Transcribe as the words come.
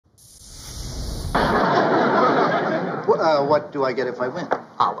What do I get if I win?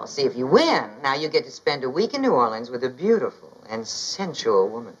 Oh, well, see, if you win, now you get to spend a week in New Orleans with a beautiful and sensual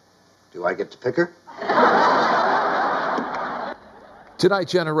woman. Do I get to pick her? Tonight,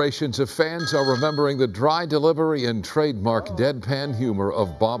 generations of fans are remembering the dry delivery and trademark deadpan humor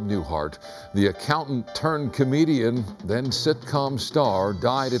of Bob Newhart. The accountant turned comedian, then sitcom star,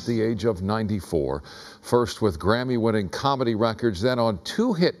 died at the age of 94. First with Grammy-winning comedy records, then on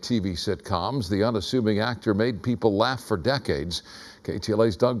 2 hit TV sitcoms, the unassuming actor made people laugh for decades.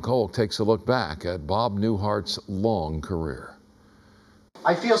 KTLA's Doug Kolk takes a look back at Bob Newhart's long career.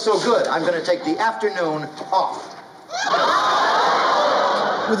 I feel so good, I'm going to take the afternoon off.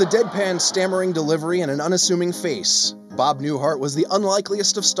 With a deadpan, stammering delivery and an unassuming face, Bob Newhart was the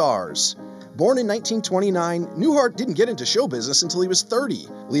unlikeliest of stars. Born in 1929, Newhart didn't get into show business until he was 30,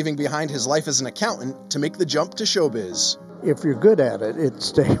 leaving behind his life as an accountant to make the jump to showbiz. If you're good at it, it's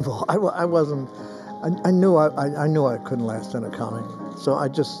stable. I knew I couldn't last in accounting. So I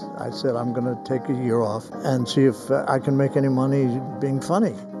said, I'm going to take a year off and see if I can make any money being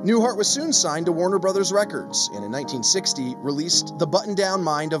funny. Newhart was soon signed to Warner Brothers Records, and in 1960 released The Button-Down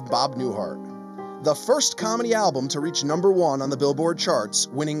Mind of Bob Newhart, the first comedy album to reach #1 on the Billboard charts,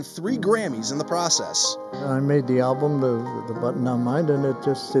 winning 3 Grammys in the process. I made the album, the Button-Down Mind, and it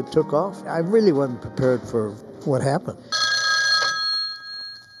took off. I really wasn't prepared for what happened.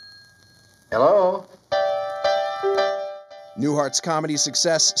 Hello? Newhart's comedy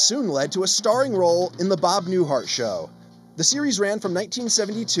success soon led to a starring role in The Bob Newhart Show. The series ran from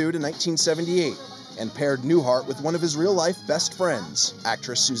 1972 to 1978 and paired Newhart with one of his real-life best friends,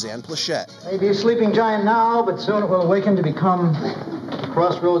 actress Suzanne Pleshette. Maybe a sleeping giant now, but soon it will awaken to become the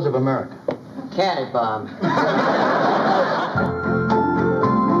crossroads of America. Can it, Bob?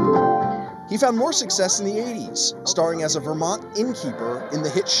 He found more success in the 80s, starring as a Vermont innkeeper in the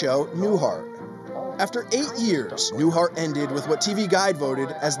hit show Newhart. After 8 years, Newhart ended with what TV Guide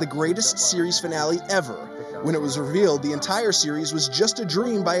voted as the greatest series finale ever, when it was revealed the entire series was just a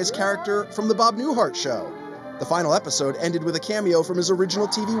dream by his character from The Bob Newhart Show. The final episode ended with a cameo from his original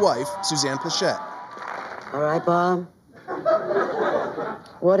TV wife, Suzanne Pleshette. All right, Bob.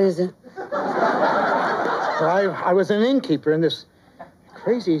 What is it? Well, I was an innkeeper in this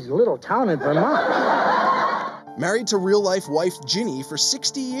crazy little town in Vermont. Married to real-life wife Ginny for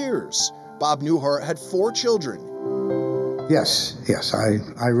 60 years, Bob Newhart had 4 children. Yes,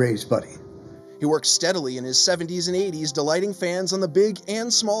 I raised Buddy. He worked steadily in his 70s and 80s, delighting fans on the big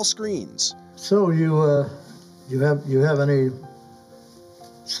and small screens. So you have any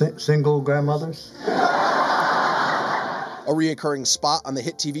single grandmothers? A recurring spot on the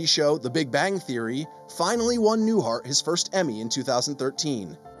hit TV show The Big Bang Theory finally won Newhart his first Emmy in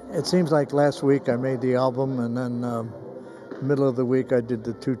 2013. It seems like last week I made the album, and then middle of the week I did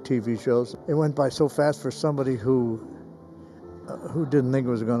the 2 TV shows. It went by so fast for somebody who didn't think it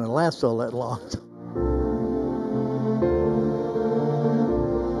was going to last all that long.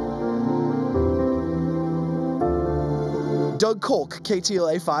 Doug Kolk,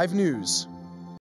 KTLA 5 News.